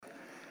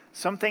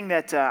Something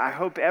that I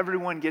hope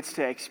everyone gets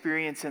to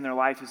experience in their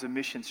life is a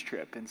missions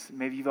trip. And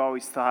maybe you've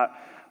always thought,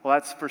 well,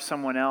 that's for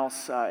someone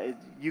else.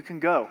 You can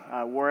go.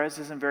 Juarez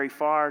isn't very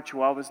far.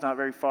 Chihuahua's not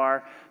very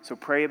far. So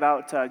pray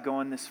about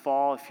going this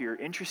fall. If you're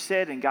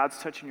interested and God's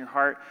touching your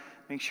heart,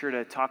 make sure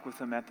to talk with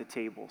them at the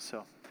table.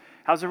 So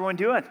how's everyone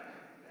doing?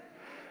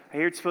 I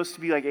hear it's supposed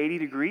to be like 80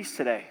 degrees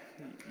today.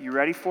 You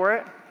ready for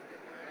it?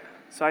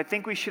 So I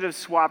think we should have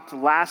swapped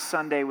last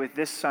Sunday with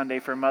this Sunday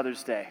for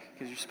Mother's Day,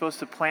 because you're supposed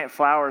to plant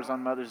flowers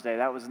on Mother's Day.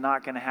 That was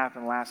not going to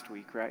happen last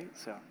week, right?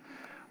 So,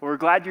 well, we're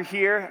glad you're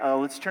here.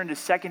 Let's turn to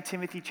 2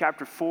 Timothy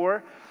chapter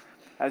 4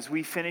 as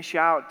we finish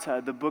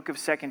out the book of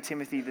 2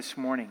 Timothy this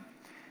morning.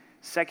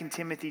 2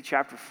 Timothy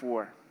chapter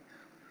 4.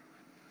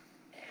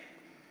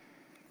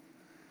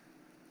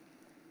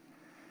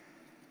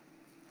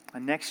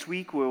 And next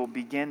week we'll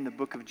begin the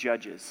book of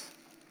Judges.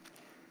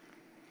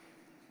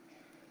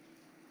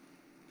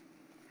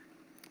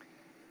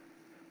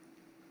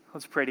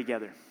 Let's pray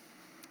together.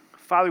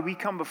 Father, we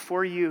come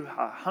before you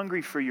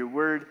hungry for your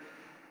word,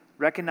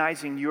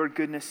 recognizing your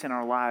goodness in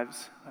our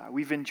lives.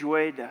 We've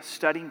enjoyed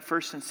studying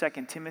 1st and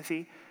 2nd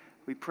Timothy.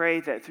 We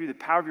pray that through the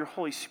power of your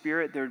Holy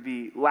Spirit, there would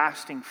be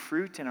lasting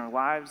fruit in our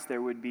lives.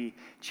 There would be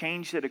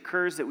change that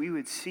occurs, that we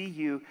would see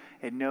you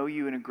and know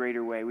you in a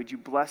greater way. Would you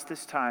bless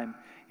this time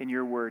in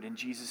your word? In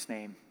Jesus'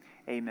 name,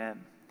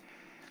 amen.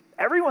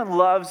 Everyone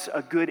loves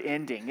a good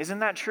ending. Isn't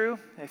that true?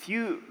 If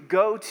you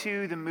go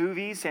to the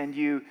movies and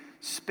you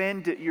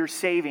spend your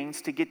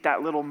savings to get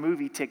that little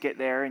movie ticket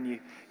there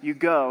and you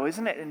go,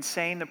 isn't it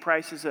insane, the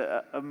prices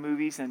of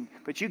movies?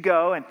 But you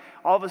go and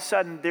all of a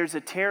sudden there's a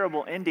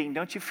terrible ending.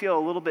 Don't you feel a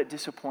little bit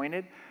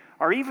disappointed?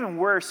 Or even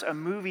worse, a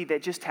movie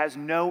that just has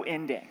no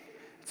ending.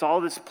 It's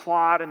all this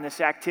plot and this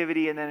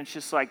activity, and then it's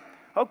just like,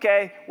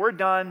 okay, we're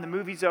done, the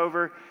movie's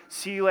over,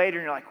 see you later.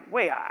 And you're like,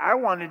 wait, I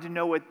wanted to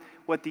know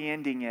what the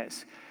ending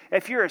is.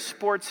 If you're a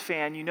sports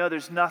fan, you know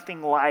there's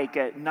nothing like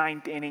a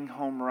ninth inning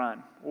home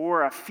run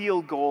or a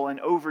field goal in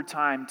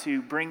overtime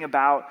to bring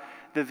about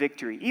the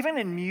victory. Even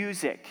in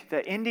music,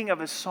 the ending of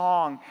a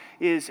song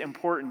is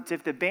important.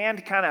 If the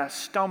band kind of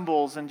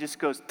stumbles and just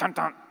goes, dun,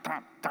 dun,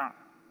 dun, dun,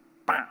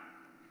 bam,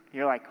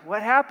 you're like,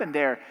 what happened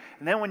there?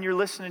 And then when you're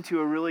listening to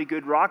a really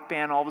good rock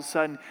band, all of a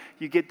sudden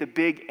you get the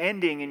big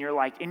ending and you're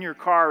like in your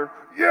car,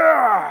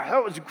 yeah,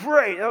 that was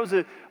great. That was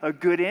a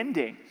good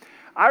ending.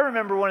 I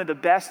remember one of the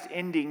best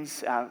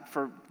endings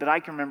that I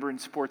can remember in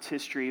sports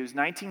history. It was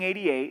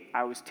 1988.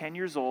 I was 10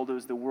 years old. It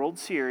was the World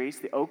Series.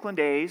 The Oakland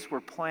A's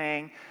were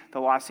playing the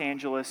Los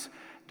Angeles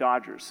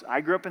Dodgers.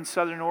 I grew up in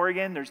Southern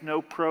Oregon. There's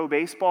no pro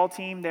baseball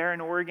team there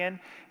in Oregon,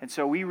 and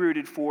so we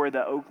rooted for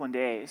the Oakland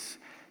A's.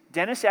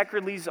 Dennis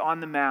Eckersley's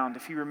on the mound,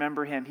 if you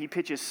remember him. He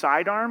pitches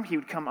sidearm. He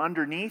would come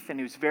underneath, and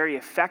he was very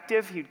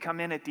effective. He would come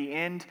in at the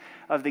end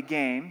of the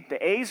game.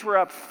 The A's were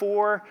up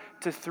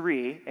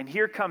 4-3, and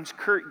here comes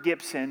Kirk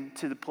Gibson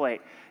to the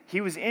plate.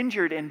 He was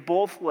injured in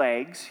both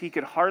legs. He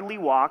could hardly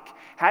walk,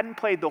 hadn't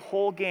played the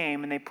whole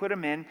game, and they put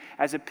him in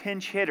as a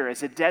pinch hitter,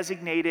 as a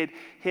designated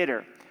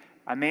hitter.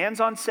 A man's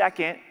on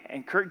second,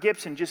 and Kirk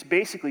Gibson just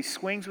basically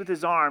swings with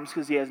his arms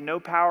because he has no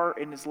power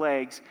in his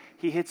legs.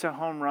 He hits a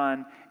home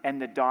run,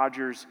 and the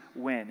Dodgers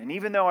win. And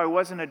even though I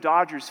wasn't a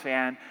Dodgers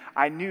fan,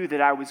 I knew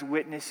that I was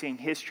witnessing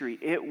history.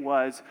 It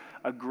was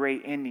a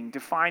great ending,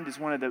 defined as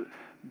one of the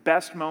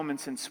best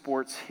moments in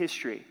sports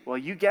history. Well,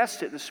 you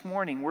guessed it, this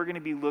morning we're going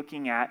to be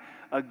looking at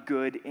a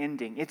good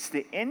ending. It's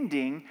the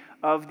ending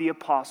of the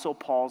Apostle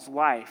Paul's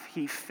life.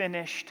 He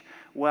finished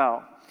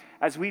well.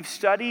 As we've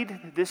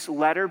studied this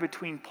letter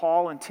between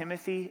Paul and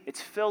Timothy,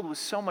 it's filled with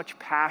so much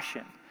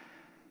passion.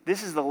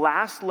 This is the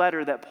last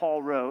letter that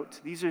Paul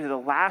wrote. These are the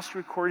last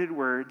recorded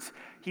words.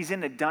 He's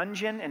in a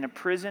dungeon, in a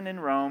prison in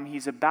Rome.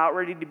 He's about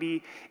ready to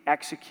be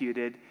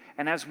executed.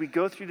 And as we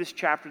go through this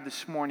chapter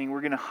this morning,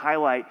 we're going to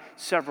highlight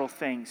several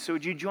things. So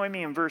would you join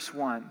me in verse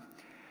 1?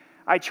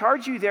 I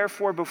charge you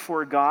therefore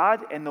before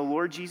God and the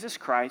Lord Jesus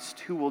Christ,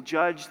 who will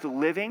judge the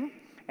living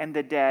and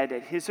the dead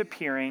at his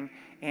appearing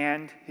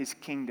and his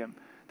kingdom.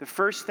 The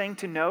first thing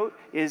to note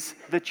is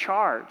the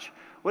charge.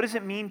 What does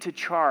it mean to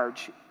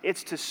charge?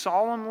 It's to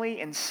solemnly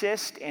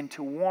insist and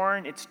to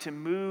warn. It's to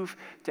move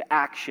to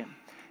action.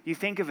 You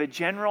think of a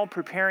general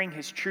preparing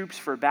his troops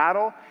for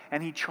battle,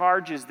 and he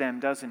charges them,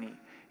 doesn't he?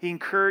 He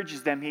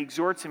encourages them. He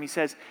exhorts them. He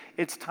says,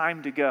 it's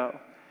time to go.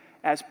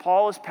 As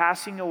Paul is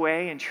passing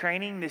away and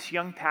training this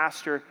young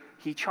pastor,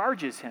 he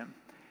charges him.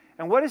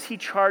 And what does he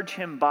charge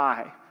him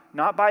by?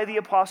 Not by the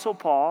Apostle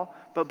Paul,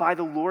 but by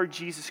the Lord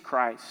Jesus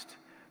Christ.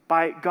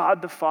 By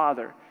God the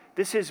Father.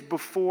 This is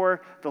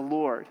before the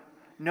Lord.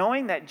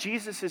 Knowing that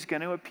Jesus is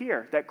going to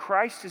appear, that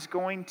Christ is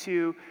going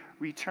to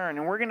return.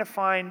 And we're going to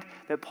find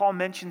that Paul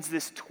mentions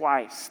this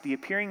twice. The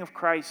appearing of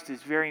Christ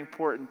is very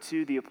important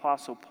to the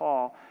Apostle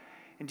Paul.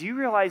 And do you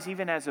realize,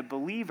 even as a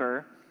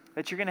believer,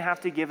 that you're going to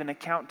have to give an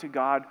account to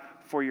God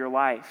for your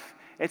life?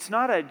 It's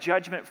not a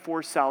judgment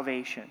for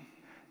salvation.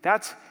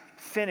 That's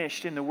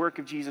finished in the work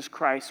of Jesus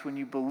Christ when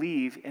you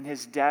believe in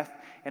his death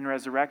and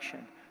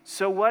resurrection.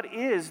 So what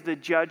is the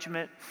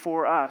judgment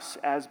for us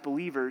as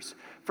believers?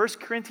 1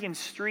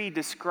 Corinthians 3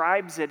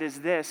 describes it as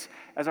this,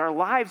 as our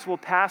lives will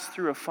pass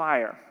through a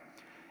fire.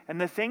 And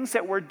the things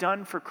that were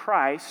done for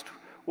Christ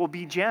will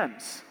be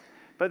gems.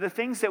 But the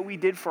things that we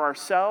did for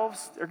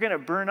ourselves, they're going to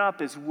burn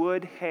up as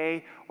wood,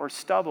 hay, or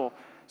stubble.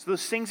 So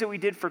those things that we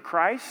did for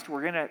Christ,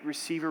 we're going to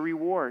receive a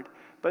reward.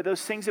 But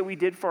those things that we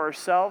did for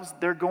ourselves,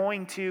 they're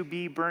going to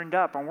be burned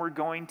up, and we're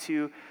going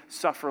to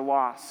suffer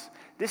loss.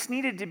 This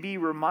needed to be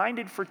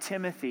reminded for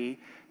Timothy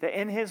that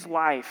in his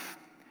life,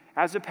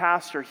 as a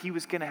pastor, he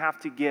was going to have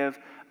to give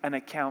an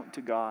account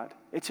to God.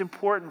 It's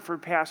important for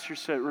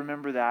pastors to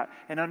remember that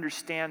and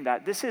understand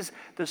that. This is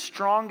the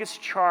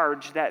strongest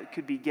charge that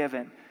could be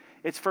given.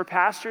 It's for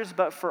pastors,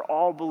 but for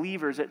all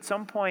believers. At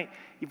some point,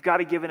 you've got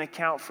to give an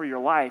account for your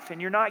life, and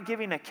you're not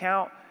giving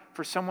account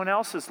for someone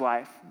else's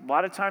life. A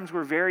lot of times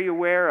we're very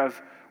aware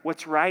of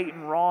what's right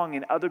and wrong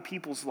in other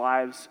people's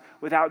lives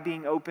without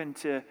being open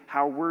to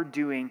how we're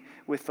doing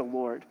with the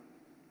Lord.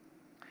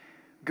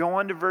 Go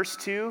on to verse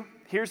 2.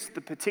 Here's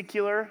the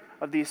particular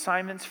of the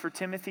assignments for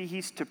Timothy.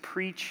 He's to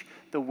preach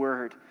the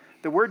word.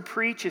 The word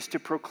preach is to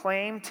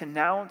proclaim, to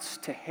announce,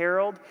 to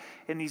herald.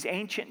 In these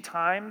ancient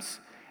times,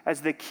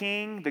 as the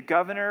king, the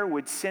governor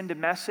would send a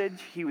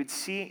message, he would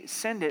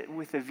send it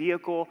with the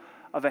vehicle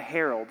of a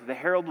herald. The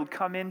herald would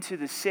come into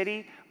the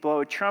city, blow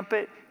a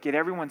trumpet, get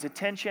everyone's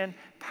attention,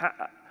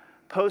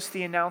 post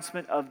the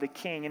announcement of the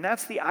king. And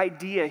that's the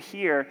idea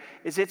here,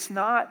 is it's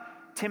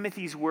not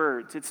Timothy's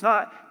words. It's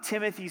not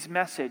Timothy's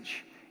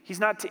message. He's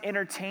not to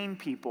entertain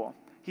people.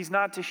 He's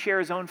not to share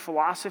his own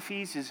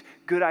philosophies, his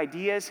good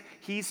ideas.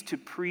 He's to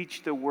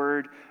preach the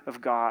word of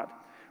God.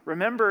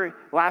 Remember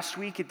last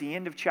week at the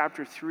end of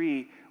chapter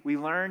 3,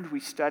 we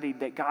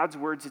studied that God's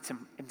words, it's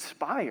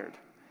inspired.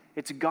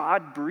 It's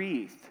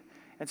God-breathed.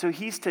 And so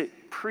he's to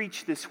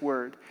preach this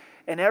word.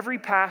 And every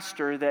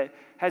pastor that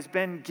has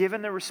been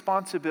given the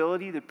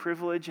responsibility, the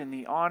privilege, and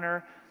the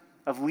honor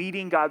of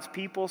leading God's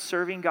people,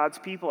 serving God's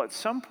people, at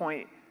some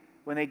point,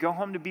 when they go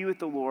home to be with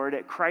the Lord,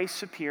 at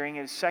Christ's appearing,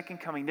 at his second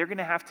coming, they're going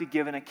to have to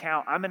give an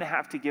account. I'm going to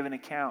have to give an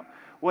account.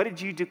 What did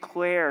you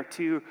declare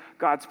to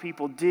God's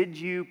people? Did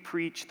you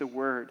preach the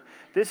word?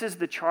 This is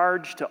the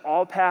charge to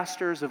all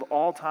pastors of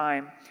all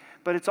time,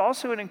 but it's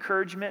also an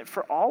encouragement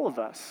for all of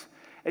us.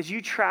 As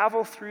you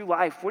travel through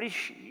life, what do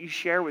you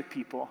share with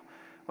people?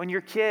 When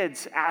your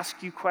kids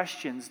ask you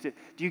questions, do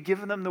you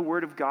give them the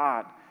word of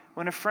God?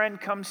 When a friend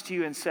comes to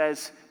you and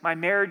says, my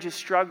marriage is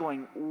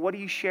struggling, what do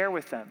you share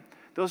with them?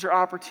 Those are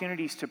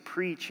opportunities to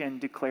preach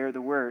and declare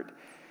the word.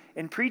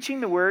 In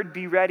preaching the word,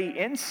 be ready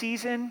in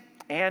season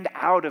and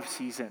out of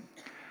season.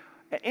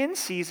 In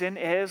season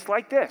is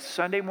like this,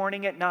 Sunday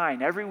morning at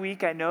 9. Every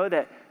week I know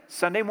that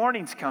Sunday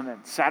morning's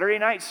coming, Saturday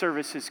night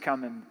service is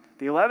coming,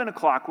 the 11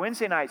 o'clock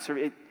Wednesday night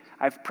service.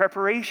 I have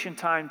preparation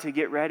time to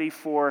get ready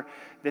for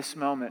this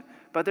moment.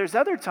 But there's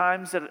other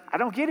times that I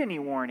don't get any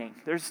warning.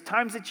 There's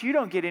times that you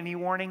don't get any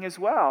warning as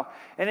well.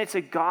 And it's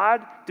a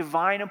God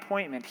divine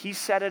appointment. He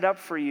set it up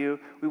for you.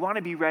 We want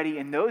to be ready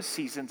in those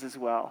seasons as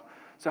well.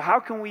 So how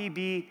can we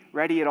be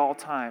ready at all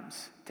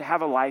times to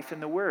have a life in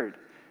the Word?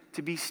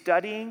 To be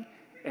studying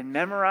and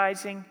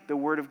memorizing the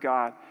Word of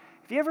God.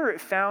 Have you ever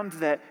found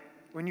that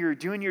when you're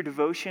doing your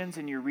devotions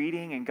and you're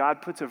reading and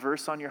God puts a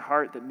verse on your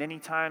heart that many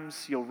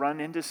times you'll run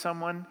into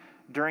someone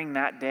during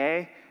that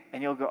day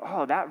and you'll go,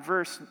 oh, that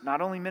verse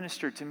not only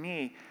ministered to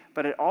me,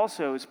 but it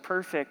also is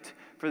perfect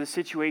for the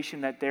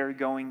situation that they're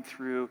going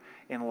through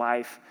in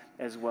life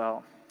as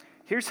well.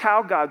 Here's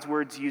how God's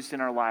word's used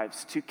in our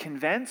lives: to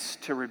convince,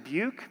 to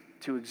rebuke,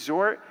 to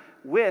exhort,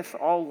 with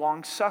all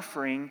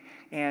long-suffering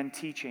and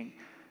teaching.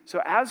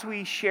 So as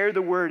we share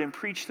the word and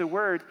preach the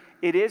word,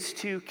 it is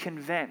to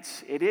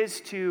convince. It is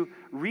to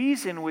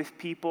reason with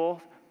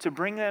people, to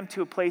bring them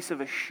to a place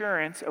of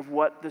assurance of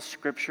what the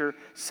Scripture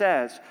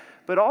says.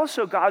 But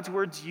also God's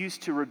word's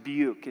used to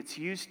rebuke. It's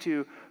used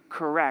to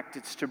correct.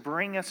 It's to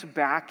bring us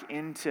back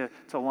into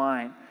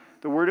line.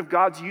 The word of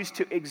God's used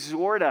to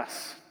exhort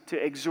us.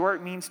 To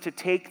exhort means to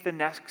take the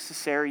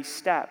necessary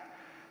step.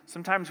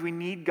 Sometimes we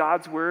need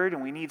God's word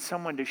and we need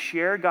someone to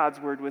share God's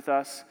word with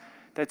us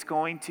that's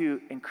going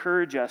to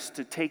encourage us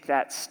to take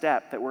that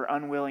step that we're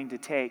unwilling to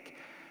take.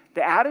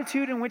 The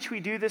attitude in which we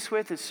do this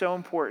with is so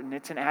important.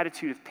 It's an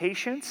attitude of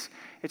patience.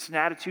 It's an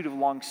attitude of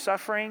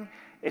long-suffering.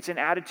 It's an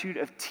attitude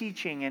of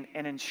teaching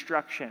and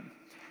instruction.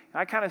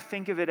 I kind of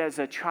think of it as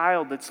a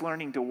child that's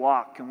learning to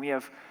walk, and we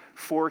have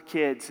 4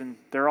 kids, and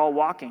they're all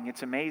walking.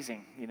 It's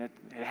amazing. You know,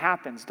 it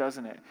happens,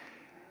 doesn't it?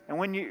 And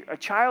when a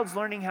child's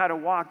learning how to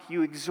walk,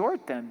 you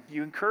exhort them,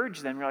 you encourage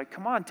them. You're like,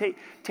 come on,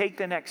 take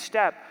the next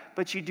step.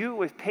 But you do it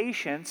with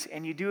patience,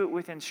 and you do it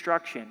with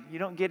instruction. You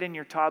don't get in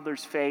your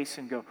toddler's face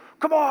and go,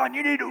 come on,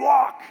 you need to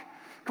walk.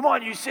 Come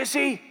on, you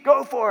sissy,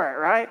 go for it,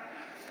 right?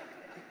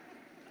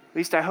 At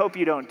least I hope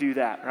you don't do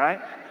that,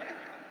 right?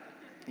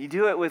 You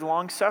do it with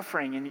long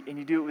suffering and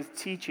you do it with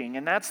teaching.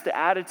 And that's the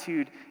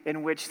attitude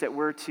in which that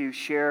we're to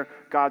share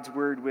God's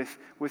word with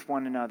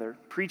one another.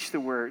 Preach the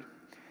word.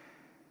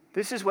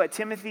 This is what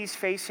Timothy's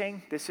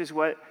facing. This is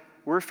what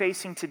we're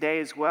facing today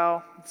as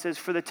well. It says,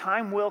 "For the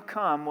time will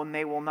come when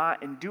they will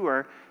not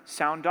endure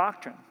sound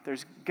doctrine."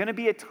 There's going to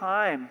be a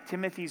time,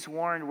 Timothy's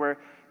warned, where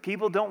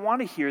people don't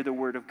want to hear the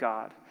word of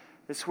God.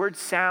 This word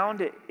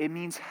sound, it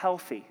means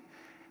healthy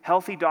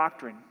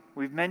doctrine.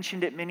 We've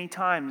mentioned it many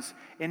times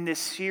in this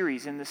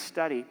series, in this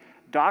study.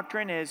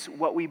 Doctrine is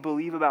what we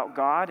believe about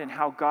God and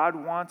how God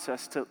wants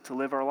us to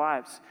live our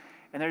lives.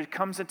 And there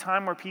comes a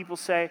time where people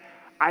say,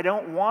 "I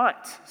don't want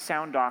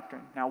sound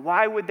doctrine." Now,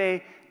 why would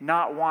they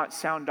not want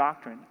sound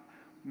doctrine?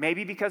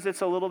 Maybe because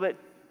it's a little bit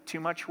too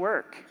much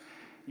work.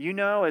 You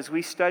know, as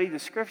we study the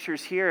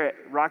scriptures here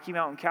at Rocky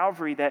Mountain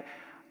Calvary, that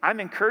I'm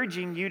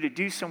encouraging you to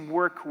do some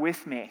work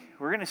with me.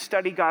 We're going to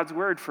study God's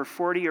word for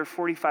 40 or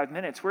 45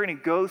 minutes. We're going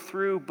to go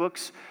through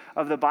books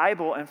of the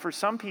Bible, and for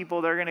some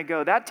people, they're going to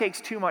go, "That takes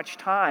too much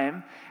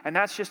time, and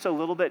that's just a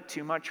little bit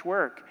too much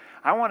work.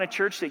 I want a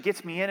church that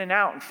gets me in and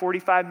out in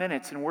 45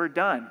 minutes, and we're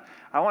done.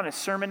 I want a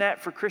sermonette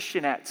for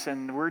Christianettes,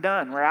 and we're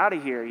done. We're out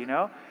of here, you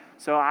know?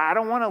 So I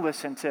don't want to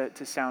listen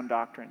to sound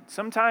doctrine."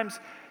 Sometimes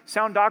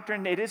sound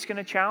doctrine, it is going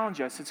to challenge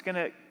us. It's going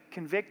to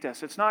convict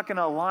us. It's not going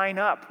to line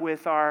up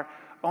with our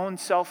own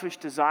selfish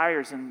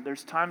desires. And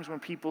there's times when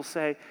people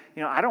say,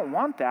 "I don't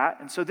want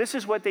that." And so this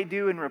is what they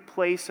do in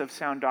replace of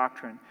sound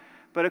doctrine.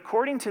 But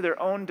according to their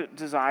own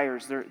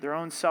desires, their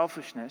own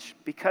selfishness,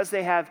 because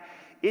they have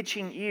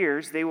itching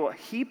ears, they will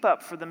heap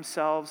up for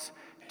themselves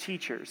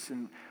teachers.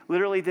 And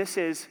literally this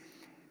is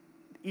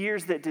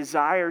ears that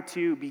desire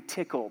to be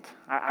tickled.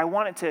 I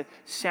want it to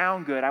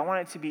sound good. I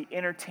want it to be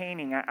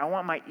entertaining. I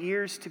want my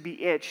ears to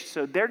be itched.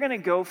 So they're going to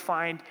go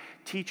find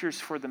teachers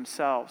for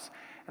themselves.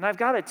 And I've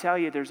got to tell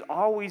you, there's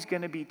always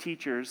going to be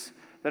teachers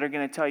that are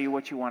going to tell you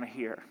what you want to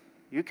hear.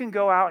 You can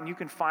go out and you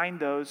can find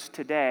those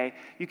today.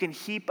 You can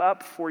heap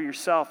up for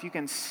yourself. You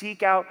can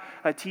seek out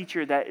a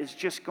teacher that is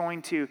just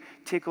going to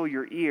tickle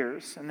your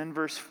ears. And then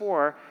verse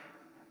 4,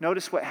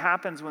 notice what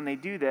happens when they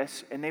do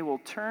this. "And they will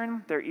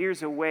turn their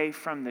ears away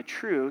from the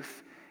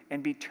truth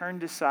and be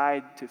turned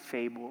aside to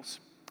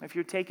fables." If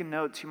you're taking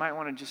notes, you might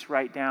want to just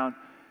write down,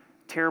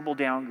 terrible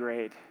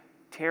downgrade.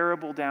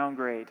 Terrible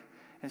downgrade.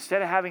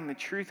 Instead of having the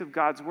truth of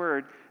God's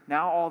word,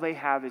 now all they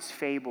have is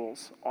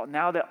fables.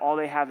 Now that all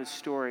they have is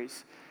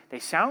stories. They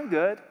sound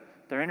good,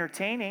 they're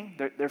entertaining,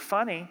 they're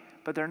funny,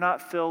 but they're not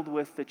filled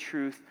with the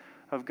truth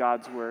of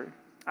God's word.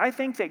 I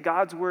think that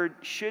God's word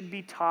should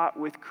be taught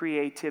with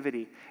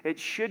creativity. It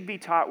should be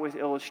taught with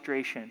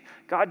illustration.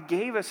 God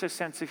gave us a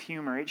sense of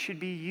humor. It should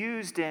be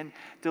used in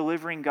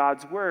delivering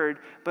God's word,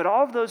 but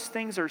all of those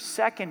things are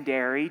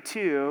secondary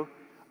to,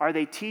 are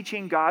they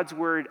teaching God's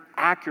word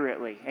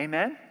accurately?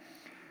 Amen?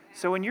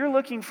 So when you're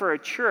looking for a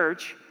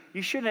church,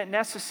 you shouldn't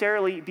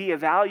necessarily be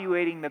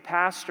evaluating the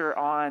pastor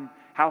on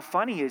how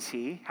funny is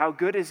he, how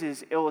good is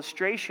his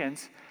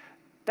illustrations.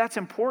 That's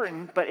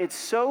important, but it's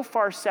so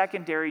far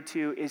secondary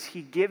to, is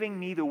he giving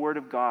me the word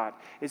of God?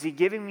 Is he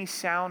giving me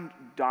sound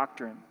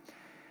doctrine?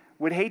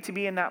 Would hate to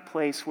be in that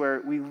place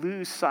where we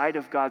lose sight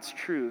of God's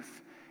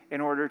truth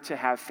in order to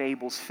have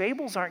fables.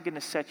 Fables aren't going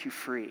to set you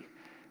free.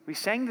 We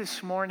sang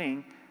this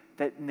morning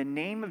that in the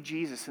name of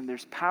Jesus, and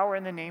there's power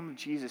in the name of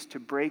Jesus to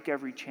break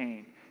every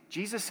chain.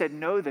 Jesus said,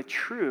 "Know the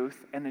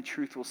truth, and the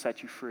truth will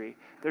set you free."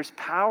 There's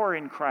power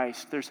in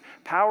Christ. There's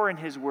power in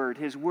His word.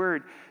 His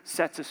word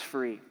sets us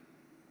free.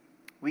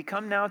 We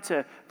come now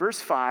to verse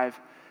 5.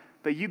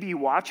 "But you be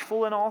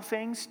watchful in all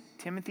things."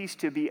 Timothy's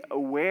to be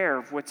aware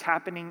of what's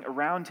happening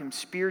around him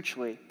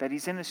spiritually, that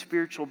he's in a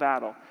spiritual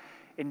battle.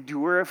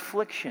 "Endure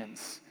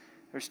afflictions."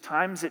 There's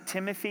times that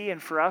Timothy,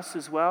 and for us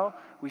as well,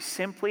 we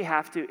simply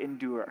have to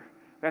endure.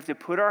 We have to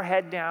put our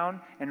head down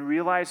and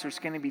realize there's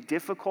going to be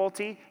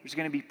difficulty, there's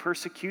going to be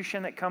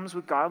persecution that comes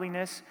with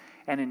godliness,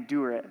 and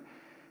endure it.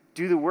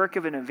 "Do the work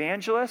of an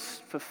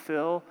evangelist,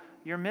 fulfill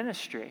your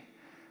ministry."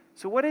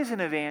 So what is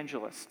an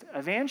evangelist?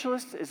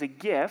 Evangelist is a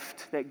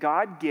gift that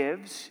God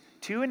gives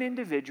to an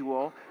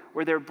individual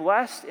where they're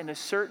blessed in a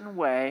certain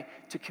way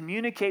to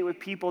communicate with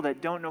people that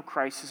don't know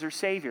Christ as their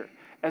Savior,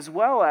 as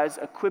well as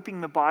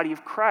equipping the body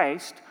of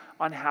Christ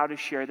on how to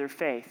share their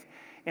faith.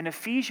 In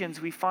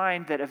Ephesians, we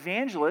find that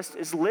evangelist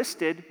is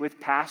listed with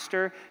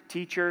pastor,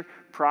 teacher,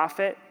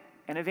 prophet,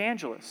 and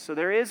evangelist. So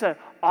there is an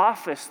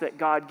office that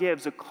God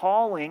gives, a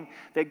calling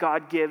that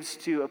God gives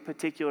to a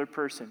particular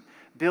person.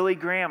 Billy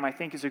Graham, I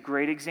think, is a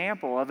great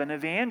example of an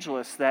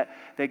evangelist that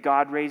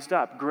God raised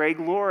up. Greg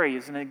Laurie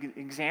is an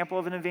example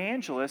of an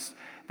evangelist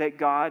that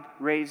God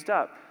raised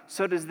up.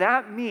 So does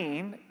that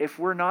mean, if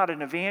we're not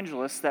an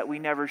evangelist, that we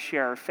never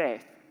share our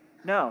faith?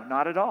 No,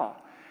 not at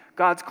all.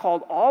 God's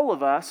called all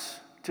of us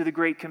to the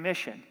Great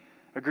Commission.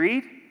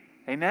 Agreed?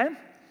 Amen?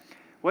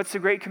 What's the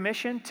Great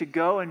Commission? To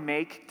go and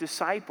make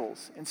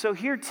disciples. And so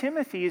here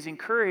Timothy is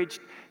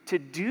encouraged to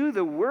do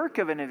the work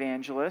of an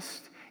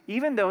evangelist,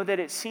 even though that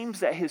it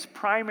seems that his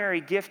primary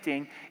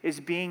gifting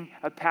is being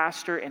a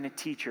pastor and a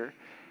teacher.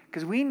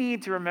 Because we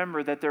need to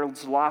remember that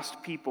there's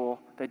lost people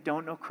that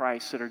don't know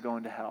Christ that are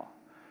going to hell.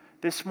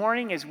 This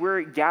morning, as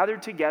we're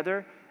gathered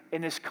together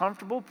in this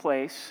comfortable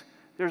place,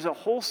 there's a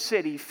whole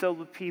city filled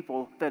with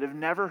people that have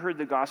never heard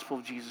the gospel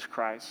of Jesus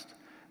Christ,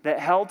 that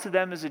hell to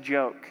them is a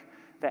joke,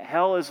 That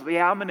hell is,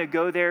 yeah, I'm going to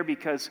go there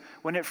because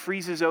when it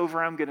freezes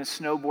over, I'm going to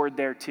snowboard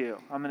there too.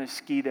 I'm going to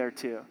ski there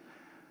too.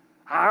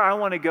 I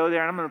want to go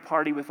there and I'm going to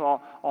party with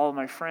all of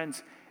my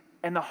friends.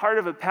 And the heart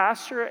of a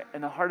pastor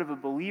and the heart of a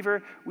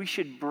believer, we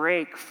should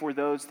break for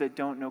those that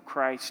don't know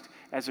Christ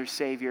as their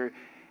Savior.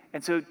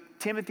 And so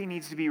Timothy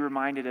needs to be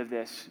reminded of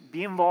this.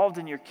 Be involved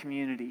in your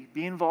community.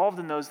 Be involved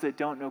in those that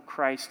don't know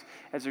Christ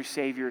as their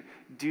Savior.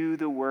 Do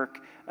the work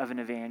of an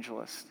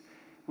evangelist.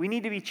 We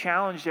need to be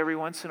challenged every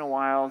once in a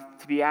while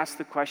to be asked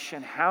the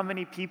question, how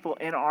many people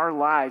in our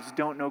lives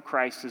don't know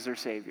Christ as their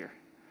Savior?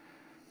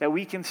 That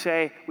we can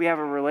say we have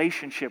a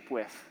relationship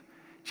with.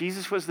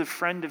 Jesus was the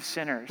friend of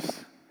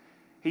sinners.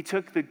 He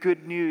took the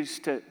good news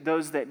to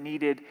those that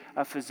needed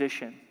a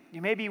physician.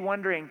 You may be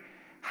wondering,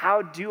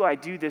 how do I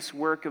do this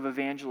work of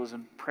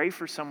evangelism? Pray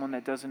for someone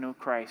that doesn't know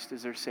Christ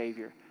as their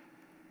Savior.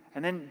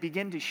 And then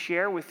begin to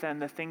share with them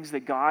the things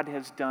that God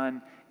has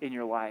done in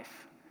your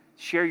life.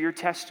 Share your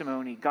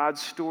testimony,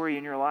 God's story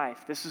in your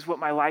life. This is what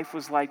my life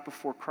was like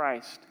before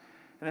Christ.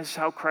 And this is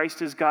how Christ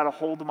has got a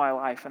hold of my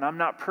life. And I'm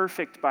not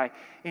perfect by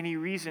any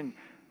reason,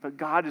 but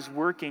God is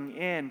working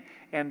in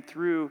and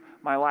through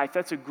my life.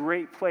 That's a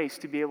great place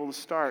to be able to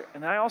start.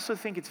 And I also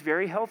think it's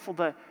very helpful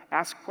to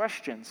ask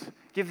questions.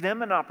 Give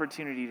them an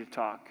opportunity to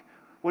talk.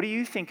 What do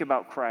you think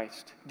about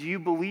Christ? Do you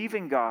believe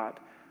in God?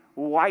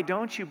 Well, why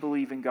don't you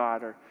believe in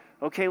God? Or,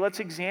 okay, let's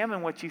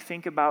examine what you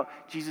think about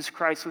Jesus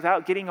Christ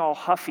without getting all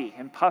huffy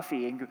and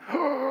puffy and go,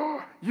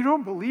 oh, you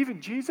don't believe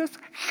in Jesus?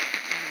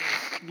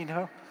 You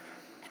know?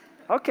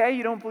 Okay,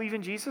 you don't believe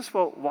in Jesus?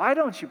 Well, why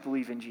don't you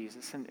believe in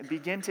Jesus? And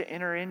begin to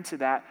enter into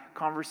that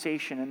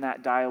conversation and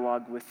that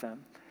dialogue with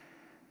them.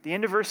 The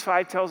end of verse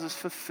 5 tells us,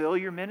 fulfill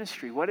your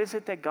ministry. What is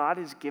it that God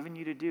has given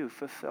you to do?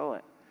 Fulfill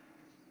it.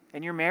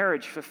 In your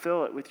marriage,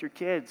 fulfill it. With your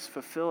kids,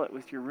 fulfill it.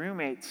 With your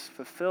roommates,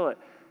 fulfill it.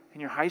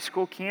 In your high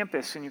school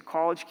campus, in your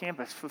college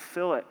campus,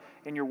 fulfill it.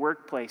 In your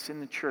workplace,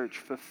 in the church,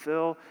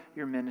 fulfill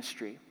your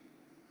ministry.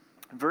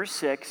 Verse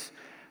 6,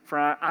 for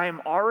I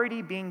am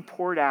already being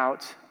poured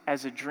out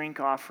as a drink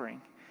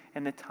offering,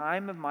 and the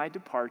time of my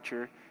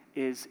departure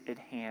is at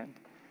hand.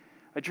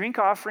 A drink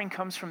offering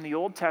comes from the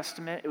Old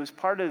Testament. It was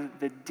part of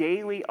the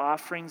daily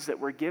offerings that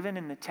were given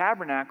in the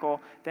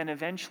tabernacle, then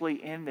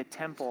eventually in the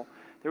temple.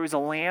 There was a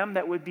lamb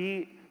that would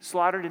be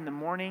slaughtered in the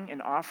morning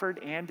and offered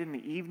and in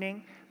the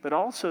evening, but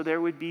also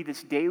there would be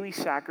this daily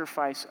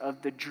sacrifice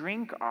of the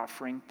drink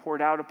offering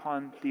poured out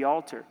upon the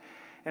altar.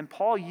 And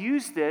Paul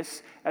used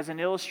this as an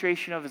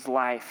illustration of his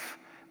life.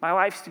 My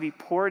life's to be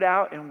poured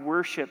out in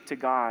worship to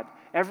God,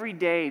 every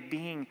day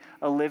being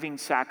a living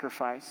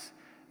sacrifice.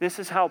 This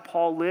is how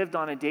Paul lived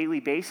on a daily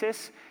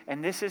basis,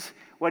 and this is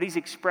what he's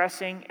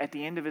expressing at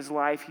the end of his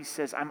life. He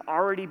says, I'm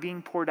already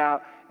being poured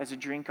out as a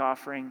drink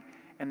offering,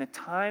 and the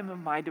time of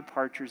my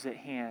departure is at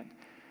hand.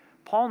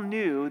 Paul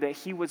knew that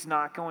he was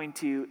not going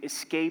to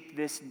escape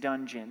this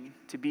dungeon,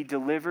 to be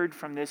delivered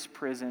from this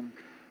prison,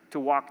 to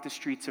walk the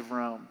streets of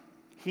Rome.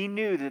 He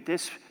knew that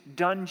this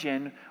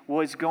dungeon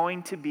was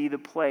going to be the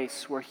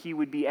place where he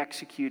would be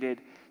executed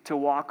to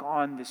walk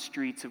on the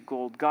streets of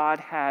gold. God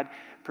had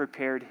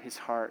prepared his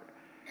heart.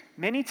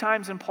 Many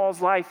times in Paul's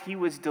life, he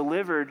was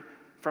delivered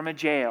from a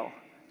jail,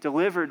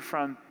 delivered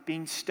from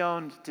being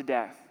stoned to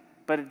death.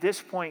 But at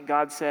this point,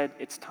 God said,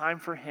 it's time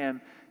for him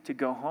to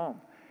go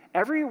home.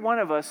 Every one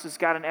of us has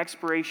got an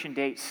expiration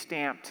date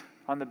stamped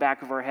on the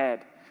back of our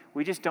head.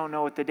 We just don't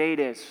know what the date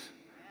is.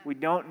 We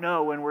don't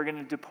know when we're going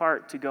to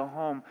depart to go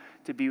home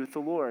to be with the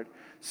Lord.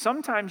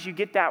 Sometimes you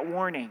get that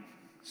warning.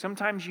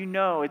 Sometimes you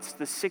know it's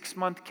the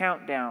 6-month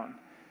countdown.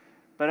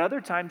 But other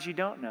times you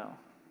don't know.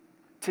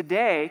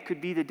 Today could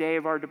be the day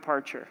of our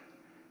departure.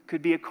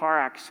 Could be a car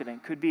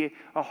accident. Could be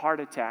a heart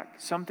attack.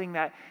 Something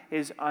that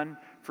is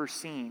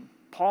unforeseen.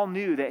 Paul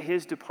knew that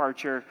his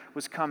departure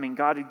was coming.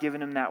 God had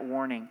given him that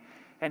warning.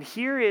 And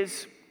here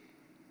is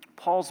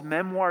Paul's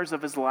memoirs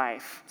of his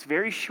life. It's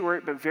very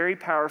short but very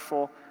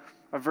powerful.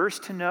 A verse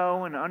to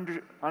know and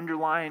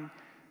underline,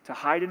 to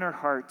hide in our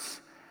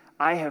hearts.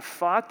 I have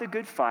fought the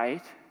good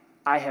fight.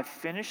 I have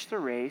finished the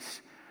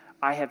race.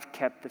 I have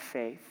kept the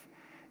faith.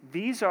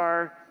 These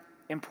are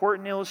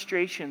important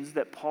illustrations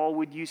that Paul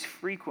would use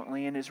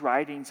frequently in his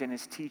writings and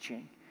his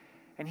teaching.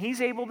 And he's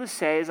able to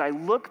say, as I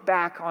look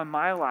back on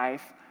my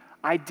life,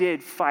 I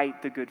did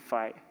fight the good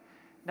fight.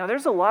 Now,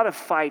 there's a lot of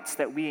fights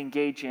that we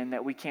engage in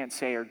that we can't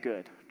say are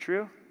good.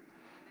 True?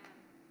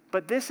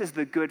 But this is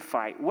the good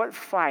fight. What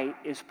fight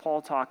is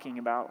Paul talking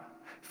about?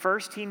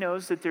 First, he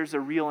knows that there's a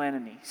real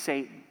enemy,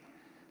 Satan,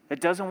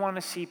 that doesn't want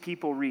to see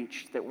people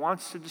reached, that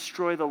wants to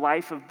destroy the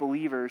life of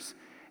believers.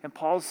 And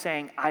Paul's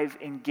saying, I've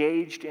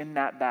engaged in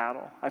that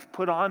battle. I've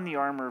put on the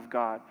armor of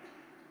God.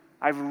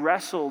 I've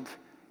wrestled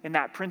in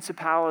that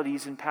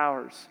principalities and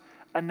powers.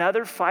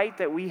 Another fight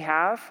that we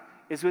have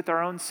is with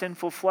our own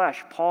sinful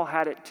flesh. Paul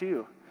had it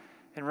too.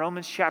 In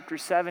Romans chapter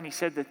 7, he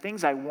said, the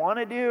things I want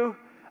to do,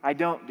 I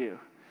don't do.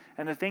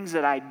 And the things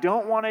that I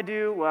don't want to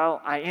do,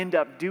 well, I end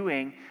up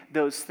doing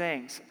those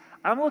things.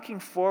 I'm looking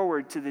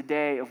forward to the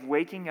day of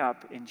waking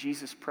up in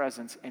Jesus'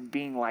 presence and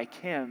being like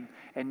him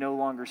and no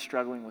longer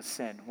struggling with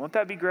sin. Won't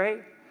that be great?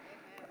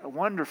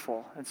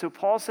 Wonderful. And so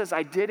Paul says,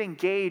 I did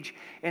engage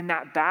in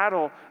that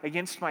battle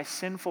against my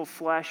sinful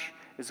flesh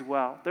as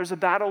well. There's a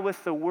battle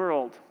with the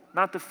world,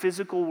 not the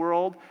physical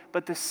world,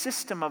 but the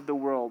system of the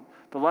world,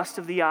 the lust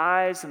of the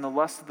eyes and the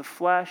lust of the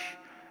flesh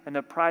and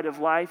the pride of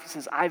life. He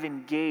says, I've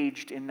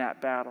engaged in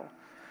that battle.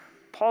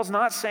 Paul's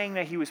not saying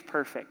that he was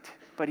perfect,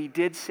 but he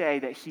did say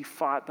that he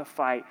fought the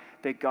fight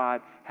that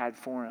God had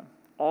for him.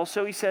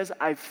 Also, he says,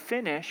 I've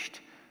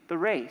finished the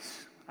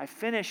race. I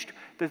finished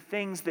the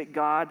things that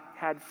God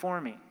had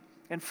for me.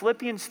 In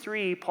Philippians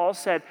 3, Paul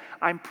said,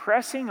 I'm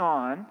pressing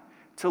on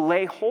to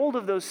lay hold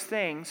of those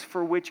things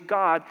for which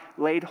God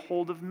laid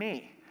hold of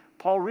me.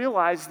 Paul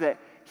realized that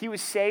he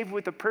was saved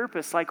with a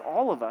purpose like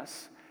all of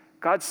us.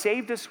 God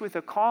saved us with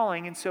a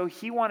calling, and so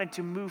he wanted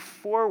to move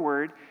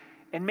forward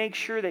and make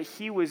sure that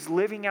he was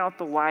living out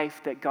the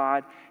life that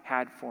God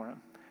had for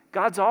him.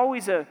 God's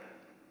always a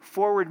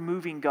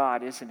forward-moving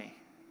God, isn't he?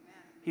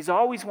 He's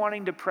always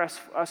wanting to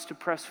us to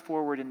press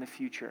forward in the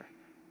future.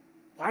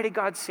 Why did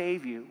God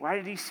save you? Why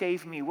did he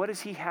save me? What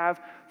does he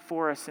have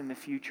for us in the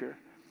future?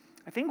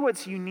 I think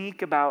what's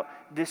unique about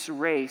this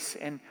race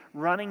and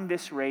running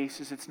this race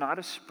is it's not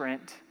a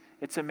sprint,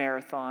 it's a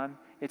marathon,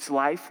 it's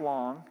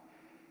lifelong.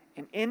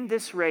 And in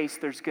this race,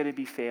 there's going to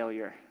be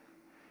failure.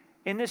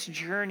 In this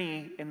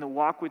journey, in the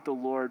walk with the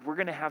Lord, we're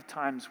going to have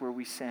times where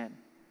we sin,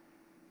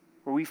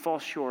 where we fall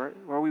short,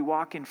 where we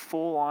walk in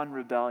full-on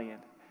rebellion.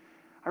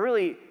 I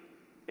really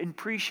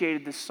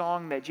appreciated the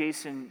song that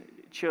Jason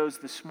chose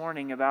this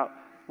morning about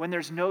when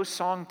there's no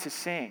song to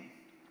sing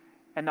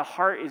and the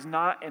heart is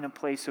not in a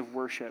place of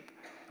worship.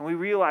 And we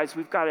realize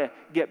we've got to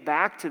get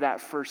back to that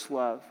first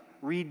love,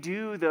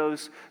 redo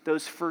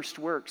those first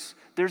works.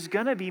 There's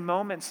going to be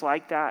moments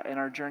like that in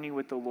our journey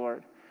with the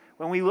Lord.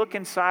 When we look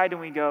inside and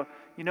we go,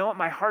 you know what,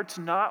 my heart's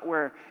not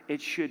where it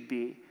should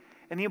be.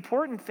 And the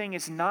important thing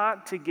is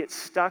not to get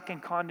stuck in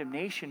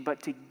condemnation,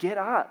 but to get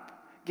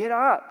up. Get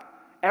up.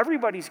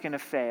 Everybody's going to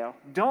fail.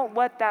 Don't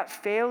let that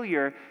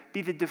failure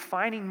be the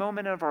defining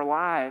moment of our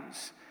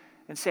lives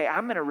and say,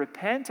 I'm going to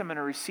repent. I'm going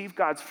to receive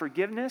God's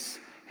forgiveness,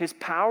 his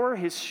power,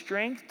 his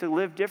strength to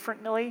live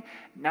differently.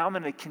 Now I'm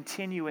going to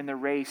continue in the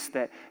race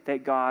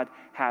that God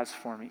has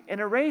for me. In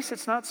a race,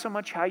 it's not so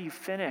much how you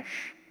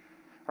finish,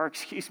 or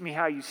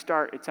how you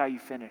start, it's how you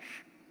finish.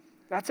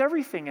 That's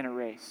everything in a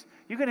race.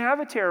 You can have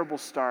a terrible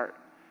start,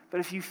 but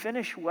if you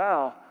finish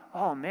well,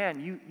 oh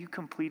man, you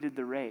completed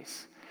the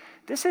race.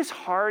 This is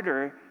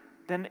harder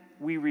than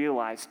we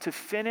realize, to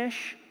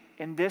finish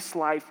in this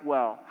life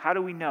well. How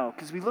do we know?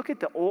 Because we look at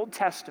the Old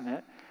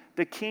Testament,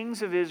 the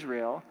kings of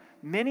Israel,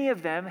 many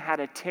of them had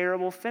a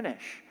terrible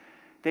finish.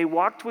 They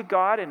walked with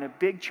God in a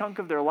big chunk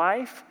of their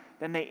life,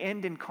 then they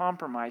end in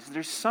compromise.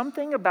 There's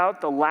something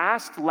about the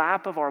last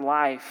lap of our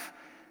life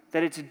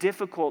that it's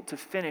difficult to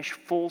finish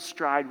full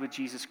stride with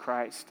Jesus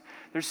Christ.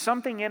 There's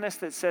something in us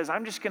that says,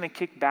 I'm just going to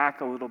kick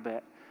back a little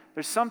bit.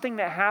 There's something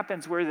that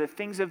happens where the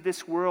things of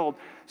this world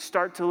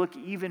start to look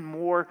even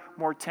more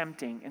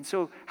tempting. And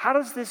so how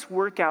does this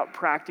work out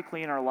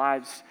practically in our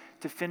lives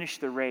to finish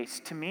the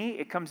race? To me,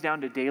 it comes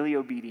down to daily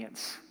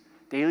obedience.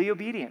 Daily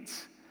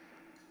obedience.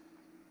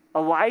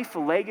 A life, a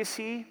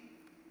legacy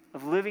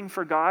of living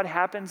for God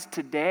happens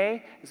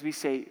today as we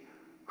say,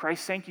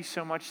 Christ, thank you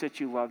so much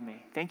that you love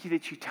me. Thank you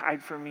that you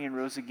died for me and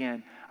rose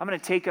again. I'm going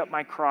to take up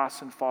my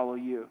cross and follow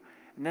you.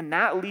 And then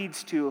that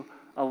leads to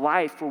a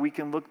life where we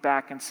can look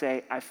back and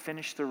say, I've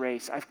finished the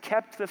race. I've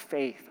kept the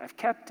faith. I've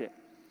kept it.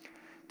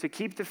 To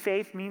keep the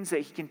faith means that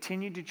he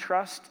continued to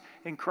trust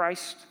in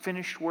Christ's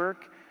finished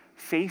work.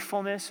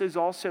 Faithfulness is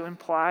also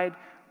implied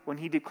when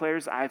he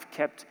declares, I've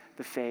kept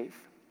the faith.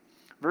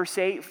 Verse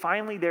 8,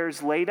 finally there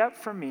is laid up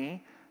for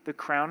me the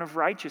crown of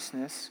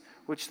righteousness,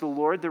 which the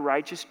Lord, the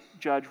righteous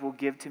judge, will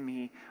give to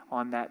me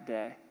on that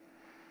day.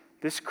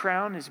 This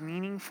crown is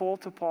meaningful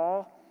to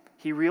Paul.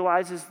 He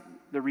realizes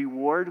the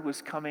reward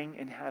was coming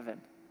in heaven.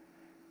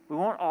 We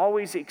won't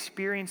always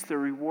experience the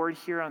reward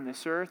here on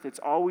this earth. It's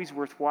always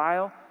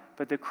worthwhile,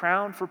 but the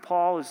crown for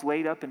Paul is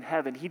laid up in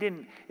heaven. He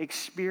didn't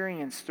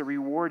experience the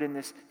reward in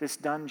this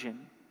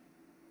dungeon.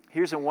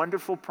 Here's a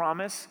wonderful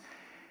promise,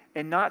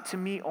 and not to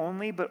me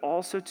only, but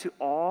also to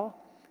all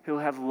who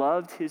have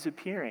loved his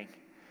appearing.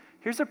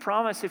 Here's a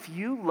promise. If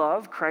you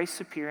love Christ's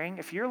appearing,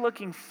 if you're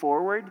looking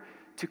forward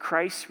to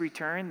Christ's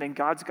return, then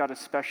God's got a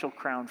special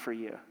crown for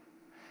you.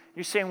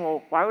 You're saying,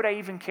 well, why would I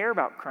even care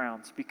about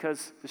crowns?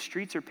 Because the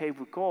streets are paved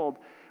with gold.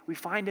 We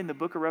find in the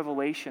book of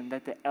Revelation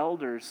that the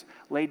elders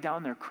laid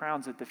down their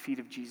crowns at the feet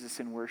of Jesus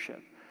in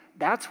worship.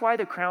 That's why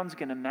the crown's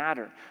going to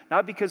matter.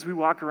 Not because we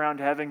walk around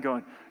heaven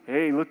going,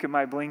 hey, look at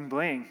my bling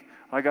bling.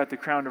 I got the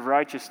crown of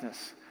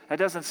righteousness. That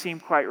doesn't seem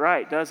quite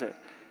right, does it?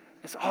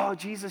 It's, oh,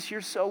 Jesus, you're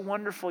so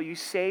wonderful. You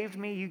saved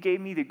me. You gave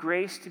me the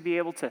grace to be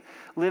able to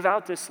live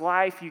out this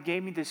life. You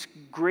gave me this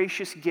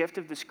gracious gift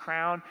of this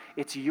crown.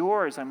 It's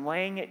yours. I'm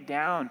laying it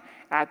down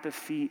at the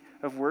feet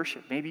of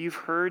worship. Maybe you've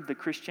heard the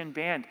Christian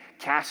band,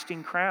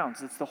 Casting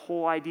Crowns. That's the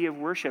whole idea of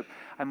worship.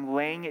 I'm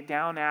laying it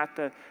down at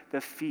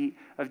the feet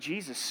of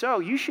Jesus. So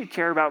you should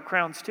care about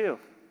crowns too.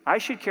 I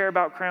should care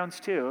about crowns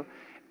too.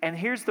 And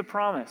here's the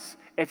promise.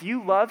 If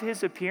you love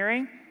his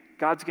appearing,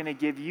 God's going to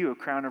give you a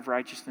crown of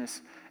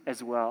righteousness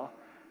as well.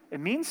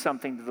 It means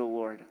something to the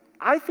Lord.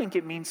 I think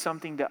it means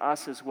something to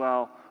us as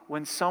well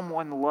when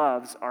someone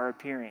loves our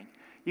appearing.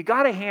 You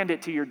got to hand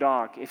it to your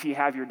dog if you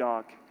have your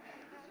dog.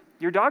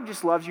 Your dog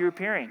just loves your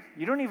appearing.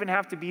 You don't even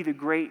have to be the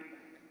great,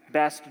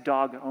 best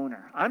dog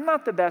owner. I'm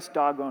not the best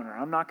dog owner.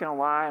 I'm not going to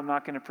lie. I'm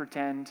not going to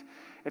pretend.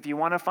 If you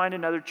want to find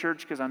another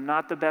church because I'm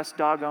not the best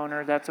dog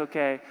owner, that's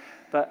okay.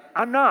 But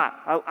I'm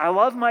not. I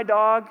love my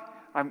dog.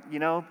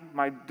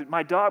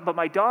 My dog, but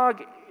my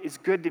dog is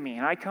good to me.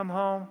 And I come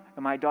home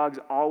and my dog's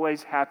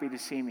always happy to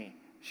see me.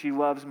 She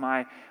loves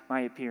my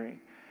appearing.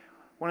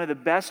 One of the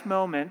best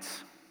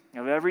moments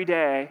of every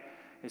day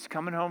is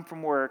coming home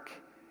from work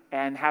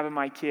and having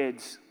my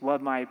kids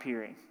love my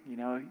appearing.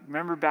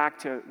 Remember back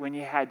to when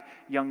you had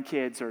young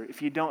kids, or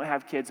if you don't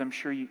have kids, I'm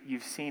sure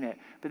you've seen it.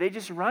 But they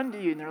just run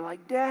to you and they're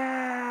like,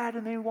 "Dad,"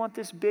 and they want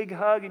this big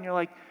hug. And you're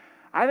like,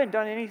 "I haven't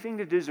done anything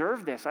to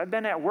deserve this. I've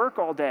been at work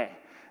all day."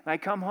 And I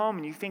come home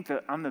and you think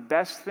that I'm the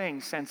best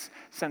thing since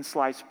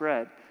sliced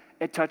bread.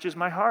 It touches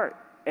my heart.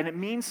 And it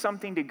means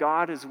something to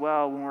God as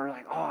well when we're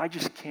like, "Oh, I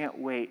just can't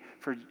wait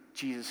for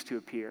Jesus to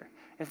appear."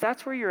 If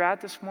that's where you're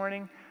at this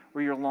morning,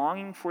 where you're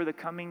longing for the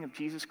coming of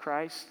Jesus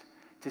Christ,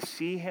 to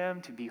see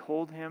him, to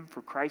behold him,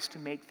 for Christ to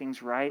make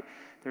things right,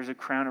 there's a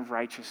crown of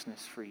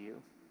righteousness for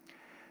you.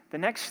 The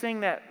next thing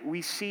that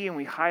we see and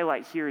we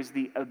highlight here is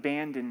the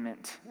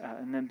abandonment,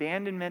 an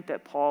abandonment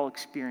that Paul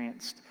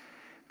experienced.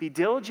 "Be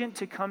diligent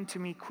to come to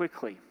me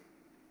quickly,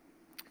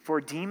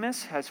 for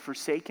Demas has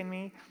forsaken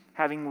me,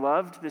 having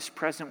loved this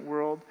present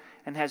world,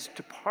 and has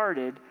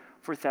departed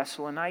for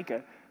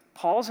Thessalonica."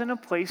 Paul's in a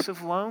place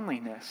of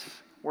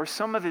loneliness where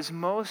some of his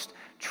most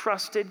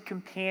trusted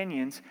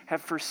companions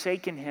have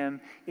forsaken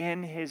him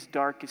in his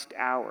darkest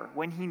hour,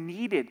 when he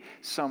needed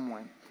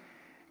someone.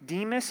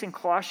 Demas, in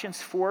Colossians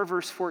 4,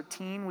 verse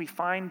 14, we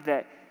find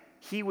that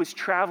he was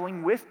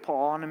traveling with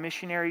Paul on a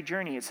missionary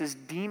journey. It says,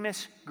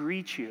 "Demas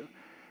greets you."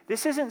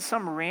 This isn't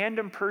some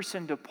random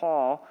person to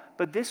Paul,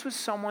 but this was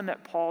someone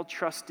that Paul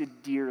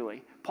trusted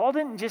dearly. Paul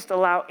didn't just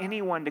allow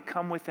anyone to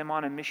come with him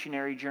on a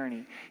missionary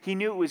journey. He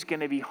knew it was going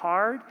to be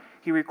hard.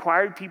 He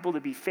required people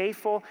to be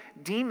faithful.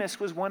 Demas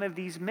was one of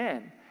these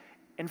men.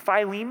 In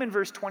Philemon,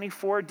 verse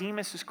 24,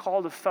 Demas is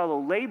called a fellow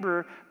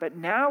laborer, but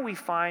now we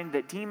find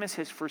that Demas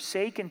has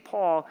forsaken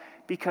Paul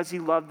because he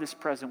loved this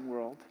present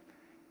world.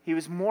 He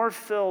was more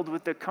filled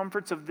with the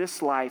comforts of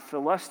this life,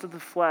 the lust of the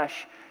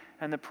flesh,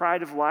 and the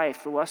pride of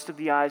life, the lust of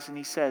the eyes, and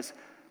he says,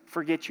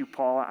 "Forget you,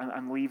 Paul,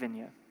 I'm leaving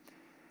you."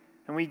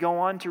 And we go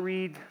on to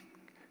read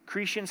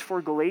Crescens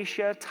for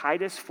Galatia,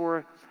 Titus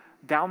for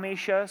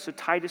Dalmatia. So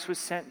Titus was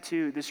sent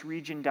to this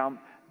region,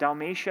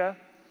 Dalmatia.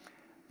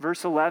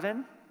 Verse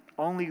 11,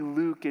 "Only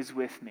Luke is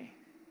with me."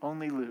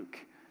 Only Luke.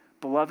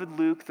 Beloved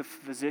Luke, the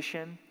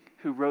physician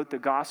who wrote the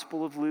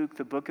Gospel of Luke,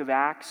 the book of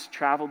Acts,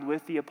 traveled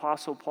with the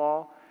Apostle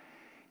Paul.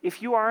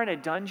 If you are in a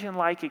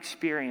dungeon-like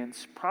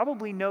experience,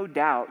 probably no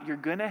doubt you're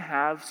going to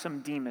have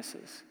some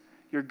Demases.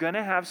 You're going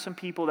to have some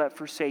people that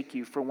forsake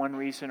you for one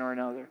reason or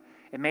another.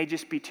 It may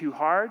just be too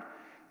hard.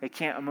 They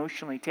can't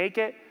emotionally take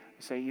it.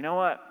 They say, "You know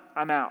what?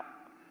 I'm out."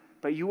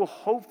 But you will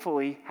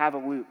hopefully have a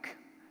Luke.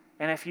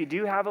 And if you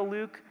do have a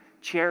Luke,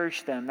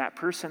 cherish them, that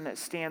person that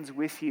stands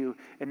with you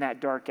in that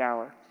dark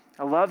hour.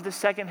 I love the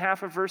second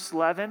half of verse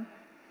 11.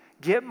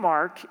 "Get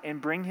Mark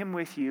and bring him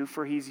with you,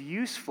 for he's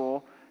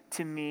useful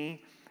to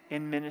me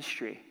in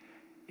ministry."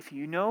 If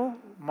you know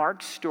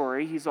Mark's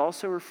story, he's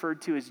also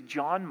referred to as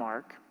John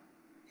Mark.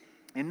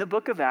 In the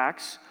book of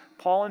Acts,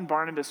 Paul and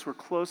Barnabas were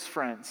close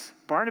friends.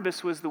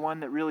 Barnabas was the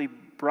one that really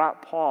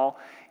brought Paul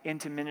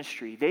into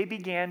ministry. They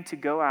began to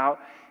go out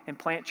and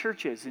plant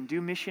churches and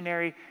do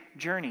missionary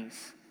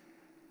journeys.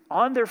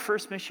 On their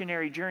first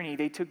missionary journey,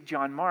 they took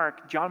John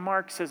Mark. John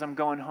Mark says, "I'm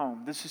going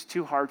home. This is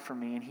too hard for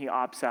me," and he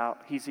opts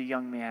out. He's a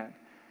young man.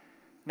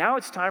 Now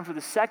it's time for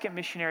the second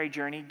missionary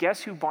journey.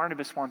 Guess who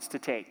Barnabas wants to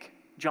take?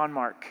 John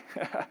Mark.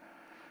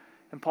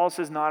 And Paul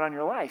says, "Not on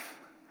your life.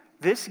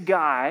 This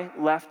guy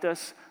left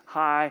us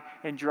high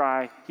and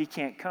dry. He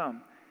can't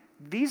come."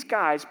 These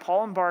guys,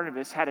 Paul and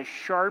Barnabas, had a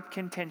sharp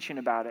contention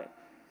about it.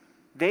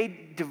 They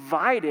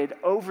divided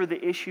over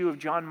the issue of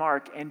John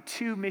Mark, and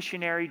two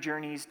missionary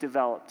journeys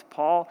developed.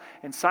 Paul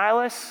and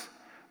Silas,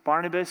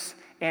 Barnabas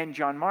and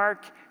John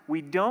Mark.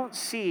 We don't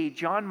see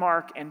John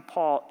Mark and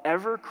Paul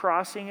ever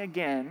crossing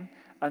again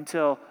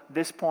until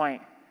this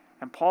point.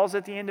 And Paul's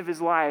at the end of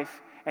his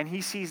life, and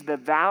he sees the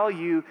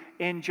value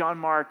in John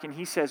Mark, and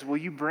he says, "Will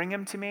you bring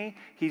him to me?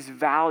 He's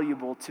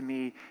valuable to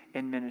me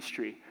in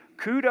ministry."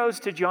 Kudos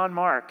to John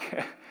Mark.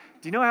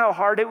 Do you know how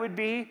hard it would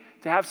be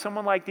to have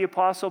someone like the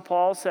Apostle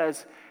Paul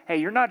says, "Hey,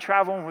 you're not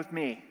traveling with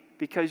me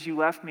because you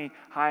left me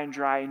high and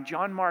dry." And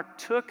John Mark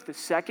took the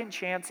second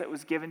chance that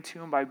was given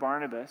to him by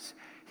Barnabas.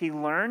 He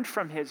learned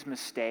from his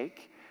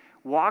mistake,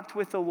 walked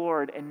with the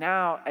Lord, and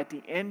now at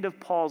the end of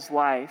Paul's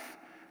life,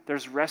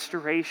 there's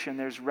restoration,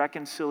 there's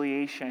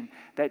reconciliation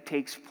that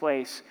takes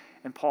place.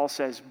 And Paul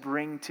says,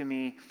 "Bring to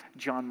me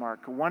John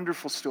Mark." A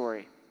wonderful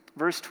story.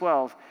 Verse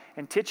 12,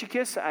 "And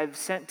Tychicus I've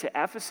sent to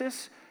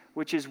Ephesus,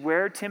 which is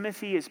where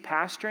Timothy is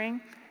pastoring.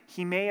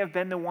 he may have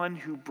been the one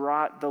who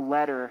brought the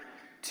letter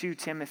to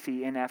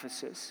Timothy in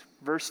Ephesus.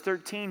 Verse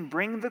 13,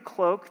 bring the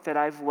cloak that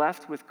I've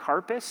left with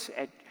Carpus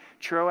at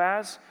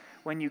Troas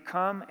when you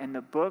come, and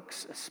the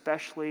books,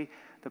 especially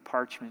the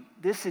parchment.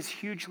 This is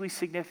hugely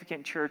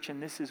significant, church,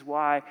 and this is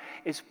why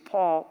is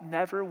Paul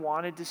never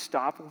wanted to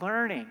stop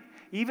learning.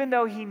 Even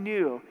though he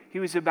knew he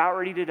was about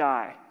ready to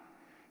die,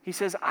 he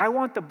says, I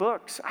want the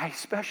books. I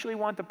especially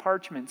want the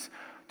parchments.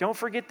 Don't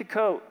forget the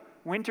coat.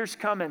 Winter's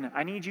coming.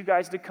 I need you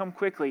guys to come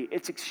quickly.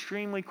 It's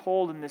extremely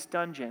cold in this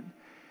dungeon.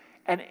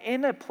 And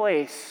in a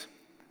place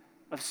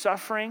of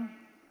suffering,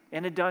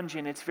 in a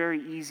dungeon, it's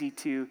very easy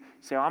to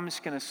say, I'm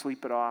just going to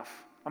sleep it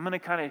off. I'm going to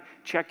kind of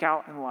check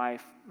out in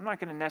life. I'm not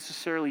going to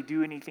necessarily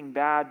do anything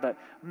bad, but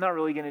I'm not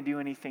really going to do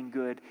anything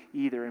good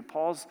either. And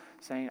Paul's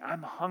saying,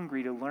 I'm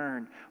hungry to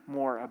learn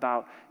more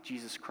about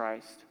Jesus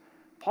Christ.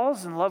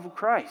 Paul's in love with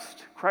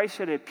Christ. Christ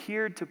had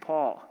appeared to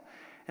Paul.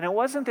 And it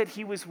wasn't that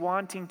he was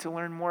wanting to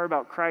learn more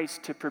about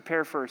Christ to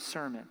prepare for a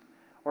sermon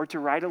or to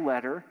write a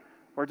letter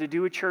or to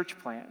do a church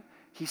plant.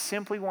 He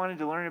simply wanted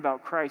to learn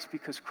about Christ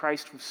because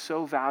Christ was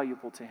so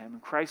valuable to him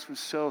and Christ was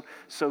so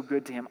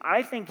good to him.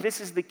 I think this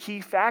is the key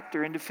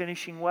factor into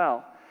finishing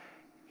well.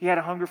 He had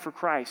a hunger for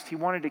Christ. He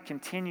wanted to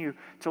continue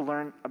to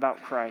learn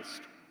about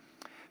Christ.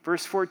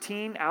 Verse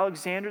 14,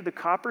 Alexander the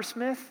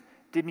coppersmith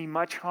did me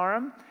much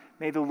harm.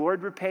 May the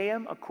Lord repay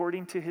him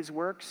according to his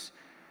works.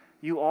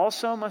 You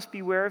also must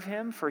beware of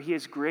him, for he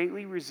has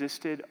greatly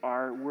resisted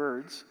our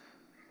words.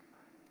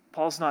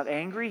 Paul's not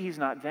angry. He's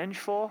not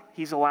vengeful.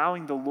 He's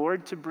allowing the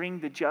Lord to bring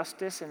the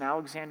justice in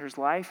Alexander's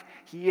life.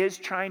 He is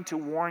trying to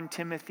warn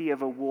Timothy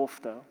of a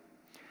wolf, though.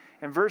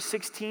 In verse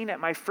 16, at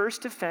my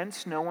first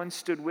offense, no one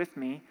stood with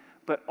me,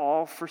 but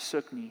all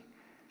forsook me.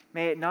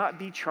 May it not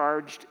be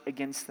charged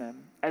against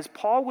them. As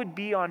Paul would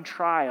be on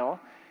trial,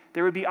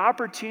 there would be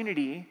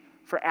opportunity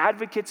for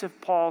advocates of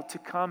Paul to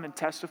come and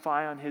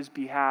testify on his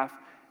behalf.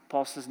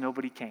 Paul says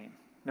nobody came.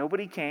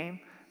 Nobody came,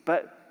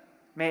 but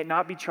may it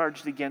not be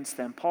charged against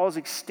them. Paul is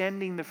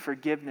extending the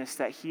forgiveness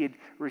that he had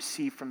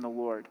received from the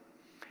Lord.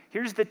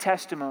 Here's the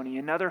testimony,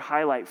 another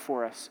highlight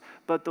for us.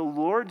 But the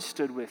Lord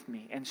stood with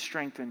me and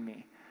strengthened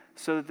me,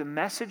 so that the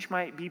message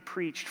might be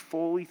preached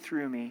fully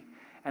through me,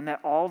 and that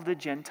all of the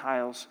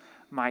Gentiles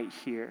might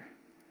hear.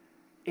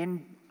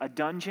 In a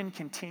dungeon,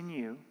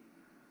 continue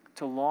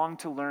to long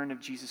to learn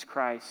of Jesus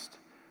Christ,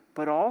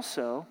 but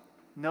also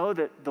know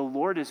that the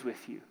Lord is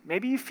with you.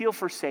 Maybe you feel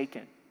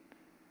forsaken.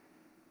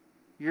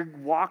 You're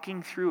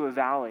walking through a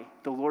valley.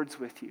 The Lord's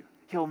with you.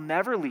 He'll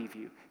never leave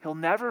you. He'll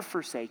never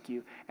forsake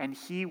you, and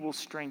he will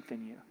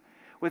strengthen you.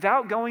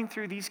 Without going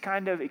through these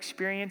kind of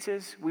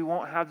experiences, we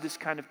won't have this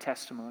kind of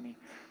testimony.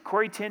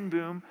 Corrie ten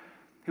Boom,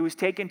 who was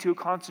taken to a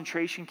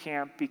concentration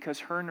camp because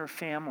her and her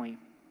family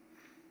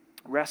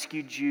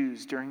rescued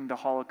Jews during the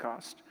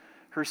Holocaust.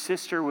 Her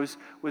sister was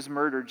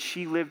murdered.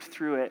 She lived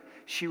through it.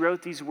 She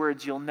wrote these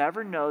words, you'll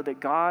never know that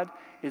God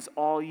is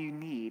all you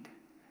need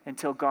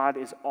until God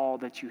is all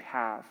that you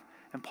have.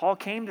 And Paul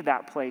came to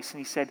that place and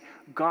he said,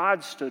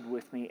 God stood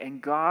with me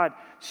and God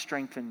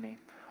strengthened me.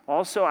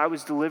 Also, I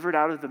was delivered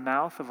out of the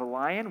mouth of a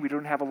lion. We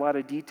don't have a lot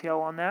of detail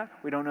on that.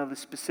 We don't know the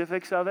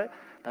specifics of it,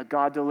 but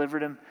God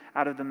delivered him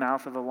out of the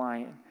mouth of a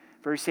lion.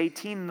 Verse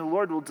 18, the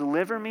Lord will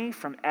deliver me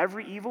from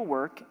every evil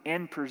work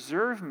and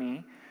preserve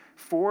me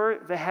for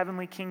the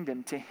heavenly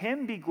kingdom. To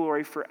him be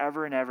glory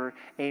forever and ever.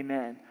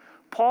 Amen.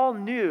 Paul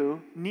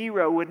knew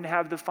Nero wouldn't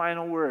have the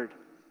final word.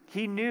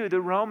 He knew the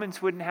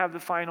Romans wouldn't have the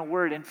final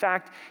word. In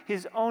fact,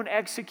 his own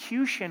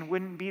execution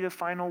wouldn't be the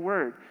final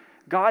word.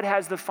 God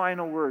has the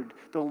final word.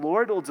 The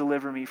Lord will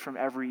deliver me from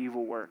every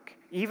evil work,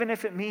 even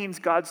if it means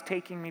God's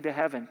taking me to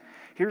heaven.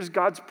 Here's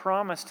God's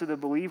promise to the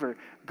believer.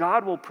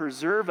 God will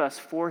preserve us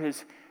for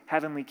his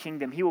heavenly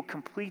kingdom. He will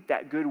complete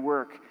that good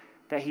work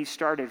that he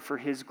started for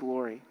his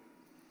glory.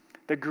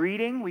 The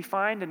greeting, we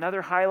find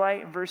another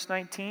highlight in verse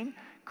 19.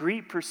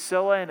 Greet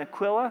Priscilla and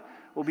Aquila.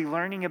 We'll be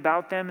learning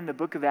about them in the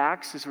book of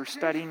Acts as we're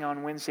studying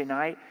on Wednesday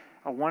night.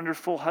 A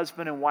wonderful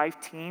husband and wife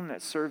team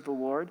that served the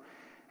Lord.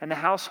 And the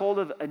household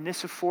of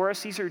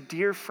Onesiphorus. These are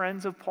dear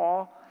friends of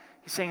Paul.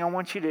 He's saying, I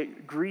want you to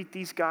greet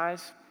these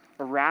guys.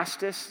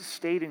 Erastus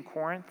stayed in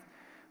Corinth,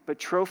 but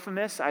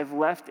Trophimus I've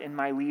left in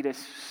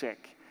Miletus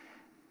sick.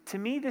 To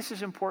me, this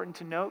is important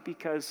to note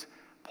because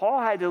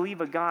Paul had to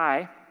leave a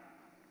guy,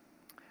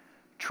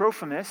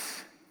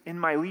 Trophimus, in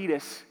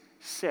Miletus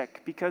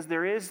sick, because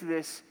there is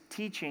this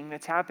teaching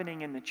that's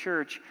happening in the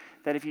church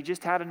that if you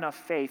just had enough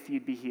faith,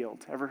 you'd be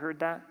healed. Ever heard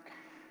that?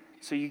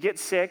 So you get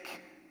sick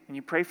and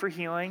you pray for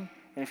healing,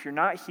 and if you're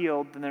not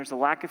healed, then there's a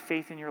lack of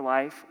faith in your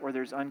life or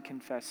there's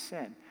unconfessed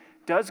sin.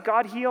 Does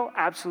God heal?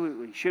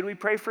 Absolutely. Should we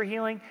pray for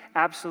healing?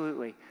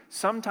 Absolutely.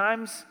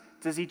 Sometimes,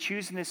 does he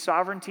choose in his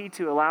sovereignty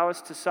to allow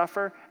us to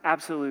suffer?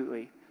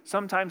 Absolutely.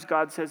 Sometimes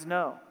God says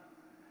no.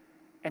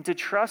 And to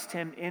trust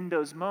him in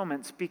those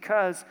moments,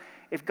 because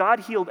if God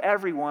healed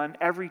everyone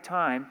every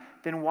time,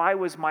 then why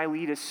was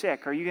Miletus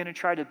sick? Are you going to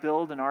try to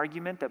build an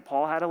argument that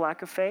Paul had a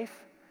lack of faith?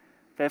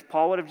 That if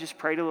Paul would have just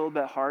prayed a little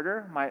bit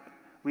harder,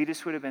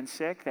 Miletus would have been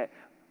sick? That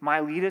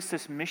Miletus,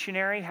 this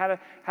missionary, had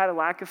a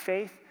lack of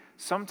faith?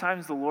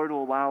 sometimes the Lord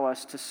will allow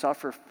us to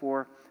suffer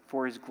for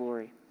his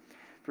glory.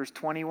 Verse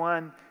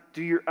 21,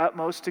 do your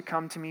utmost to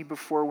come to me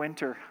before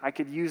winter. I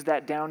could use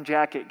that down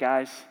jacket,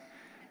 guys.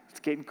 It's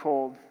getting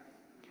cold.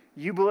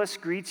 Eubulus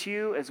greets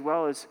you, as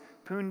well as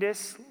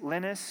Pundus,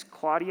 Linus,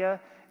 Claudia,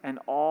 and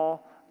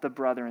all the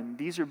brethren.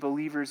 These are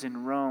believers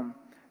in Rome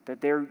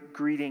that they're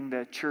greeting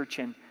the church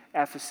in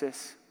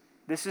Ephesus.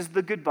 This is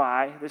the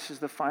goodbye. This is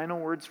the final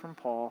words from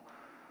Paul.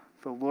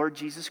 The Lord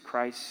Jesus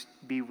Christ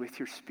be with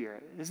your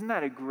spirit. Isn't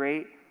that a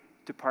great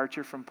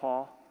departure from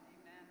Paul?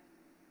 Amen.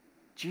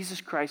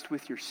 Jesus Christ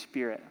with your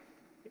spirit.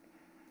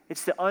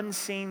 It's the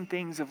unseen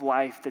things of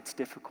life that's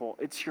difficult.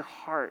 It's your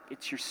heart.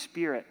 It's your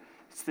spirit.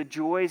 It's the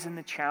joys and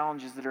the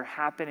challenges that are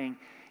happening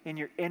in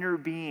your inner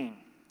being,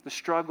 the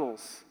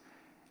struggles.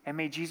 And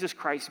may Jesus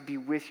Christ be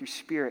with your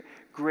spirit.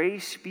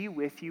 Grace be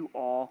with you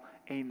all.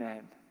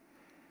 Amen.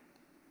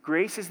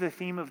 Grace is the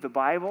theme of the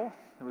Bible.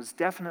 It was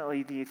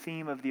definitely the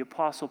theme of the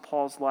Apostle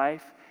Paul's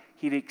life.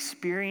 He'd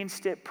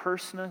experienced it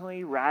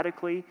personally,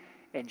 radically,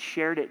 and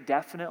shared it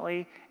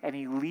definitely. And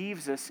he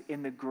leaves us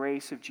in the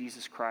grace of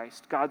Jesus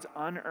Christ, God's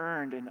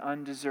unearned and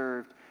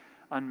undeserved,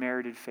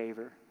 unmerited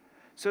favor.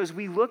 So as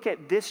we look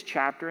at this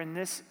chapter in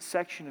this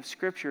section of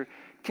Scripture,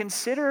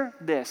 consider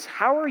this.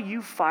 How are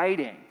you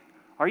fighting?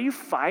 Are you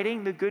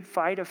fighting the good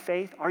fight of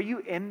faith? Are you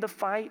in the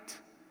fight?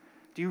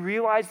 Do you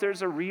realize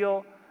there's a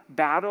real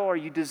battle? Are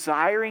you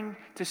desiring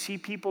to see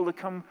people to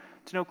come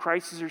to know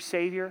Christ as their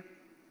Savior?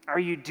 Are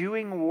you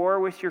doing war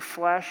with your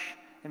flesh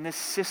and this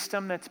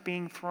system that's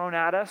being thrown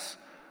at us?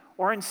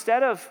 Or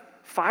instead of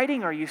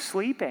fighting, are you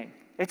sleeping?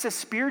 It's a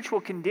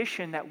spiritual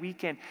condition that we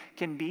can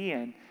be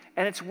in.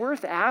 And it's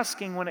worth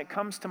asking when it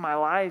comes to my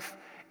life,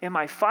 am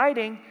I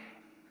fighting?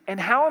 And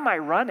how am I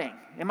running?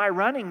 Am I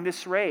running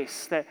this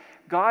race that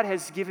God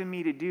has given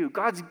me to do?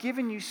 God's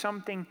given you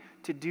something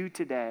to do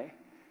today.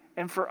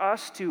 And for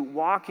us to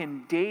walk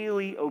in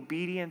daily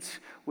obedience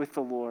with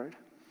the Lord.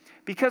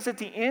 Because at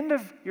the end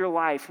of your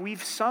life,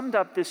 we've summed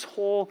up this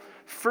whole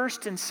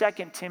 1st and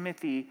 2nd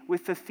Timothy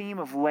with the theme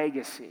of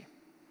legacy.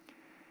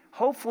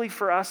 Hopefully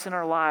for us in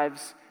our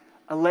lives,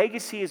 a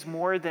legacy is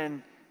more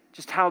than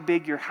just how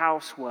big your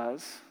house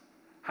was,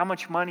 how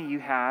much money you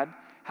had,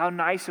 how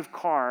nice of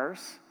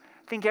cars.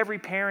 I think every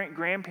parent,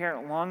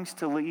 grandparent longs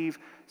to leave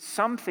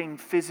something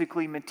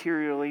physically,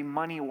 materially,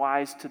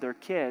 money-wise to their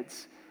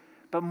kids.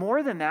 But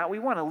more than that, we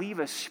want to leave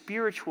a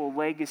spiritual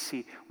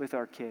legacy with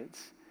our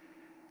kids.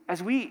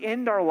 As we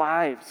end our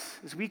lives,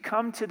 as we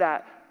come to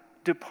that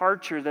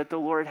departure that the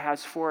Lord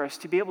has for us,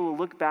 to be able to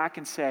look back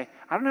and say,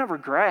 I don't have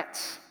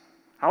regrets.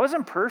 I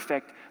wasn't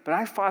perfect, but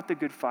I fought the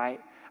good fight.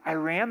 I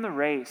ran the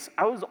race.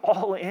 I was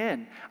all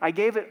in. I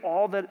gave it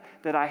all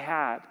that I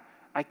had.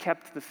 I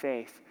kept the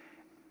faith.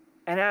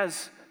 And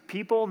as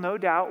people, no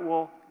doubt,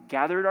 will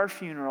gather at our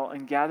funeral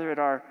and gather at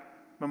our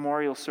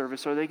memorial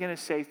service, are they going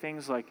to say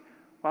things like,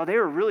 wow, they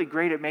were really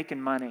great at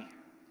making money?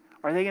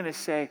 Are they going to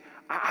say,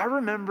 I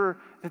remember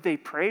that they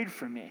prayed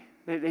for me.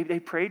 They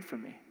prayed for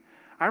me.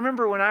 I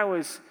remember when I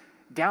was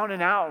down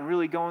and out and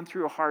really going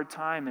through a hard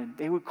time, and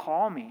they would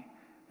call me,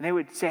 and they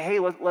would say, hey,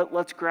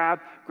 let's grab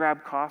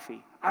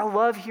coffee. I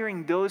love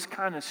hearing those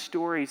kind of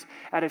stories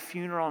at a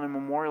funeral and a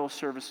memorial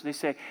service. They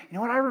say, you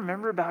know what I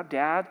remember about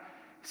Dad?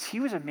 He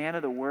was a man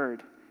of the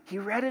Word. He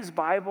read his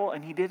Bible,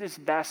 and he did his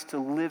best to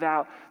live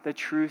out the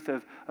truth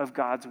of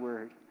God's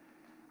Word.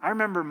 I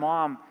remember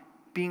Mom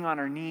being on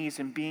her knees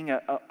and being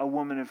a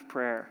woman of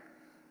prayer.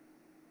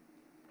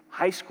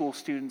 High school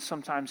students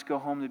sometimes go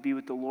home to be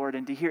with the Lord,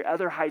 and to hear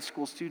other high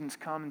school students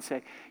come and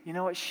say, you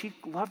know what, she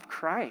loved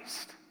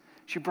Christ.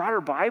 She brought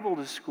her Bible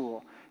to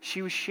school.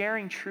 She was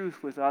sharing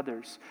truth with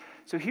others.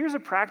 So here's a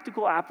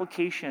practical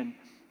application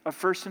of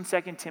 1st and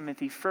 2nd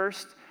Timothy.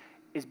 First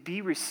is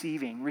be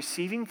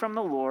receiving from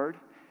the Lord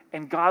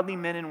and godly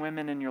men and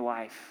women in your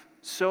life.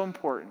 So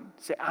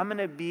important. Say, I'm going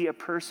to be a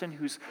person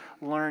who's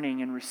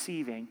learning and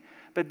receiving,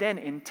 but then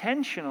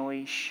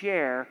intentionally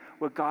share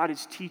what God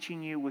is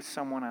teaching you with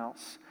someone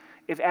else.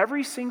 If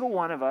every single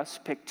one of us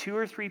pick 2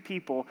 or 3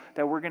 people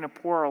that we're going to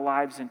pour our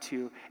lives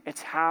into,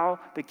 it's how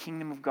the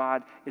kingdom of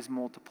God is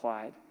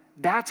multiplied.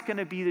 That's going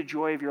to be the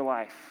joy of your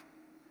life.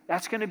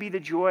 That's going to be the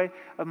joy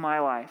of my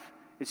life.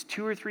 It's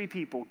 2 or 3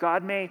 people.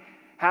 God may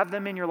have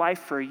them in your life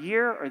for a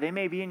year, or they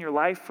may be in your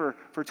life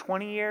for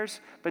 20 years,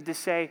 but to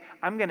say,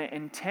 I'm going to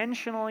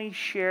intentionally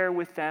share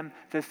with them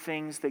the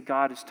things that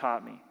God has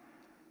taught me.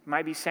 You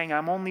might be saying,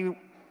 I'm only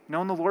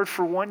known the Lord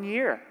for 1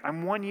 year.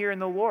 I'm 1 year in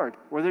the Lord.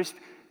 Or there's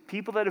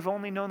people that have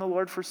only known the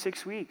Lord for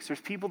 6 weeks.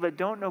 There's people that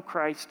don't know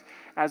Christ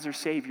as their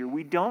Savior.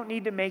 We don't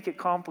need to make it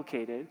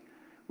complicated.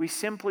 We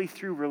simply,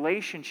 through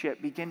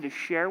relationship, begin to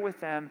share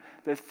with them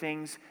the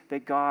things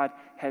that God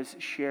has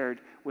shared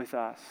with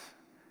us.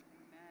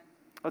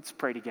 Let's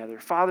pray together.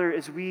 Father,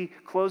 as we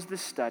close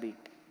this study,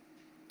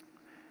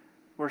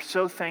 we're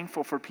so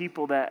thankful for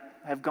people that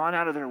have gone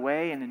out of their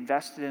way and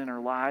invested in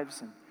our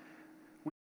lives. And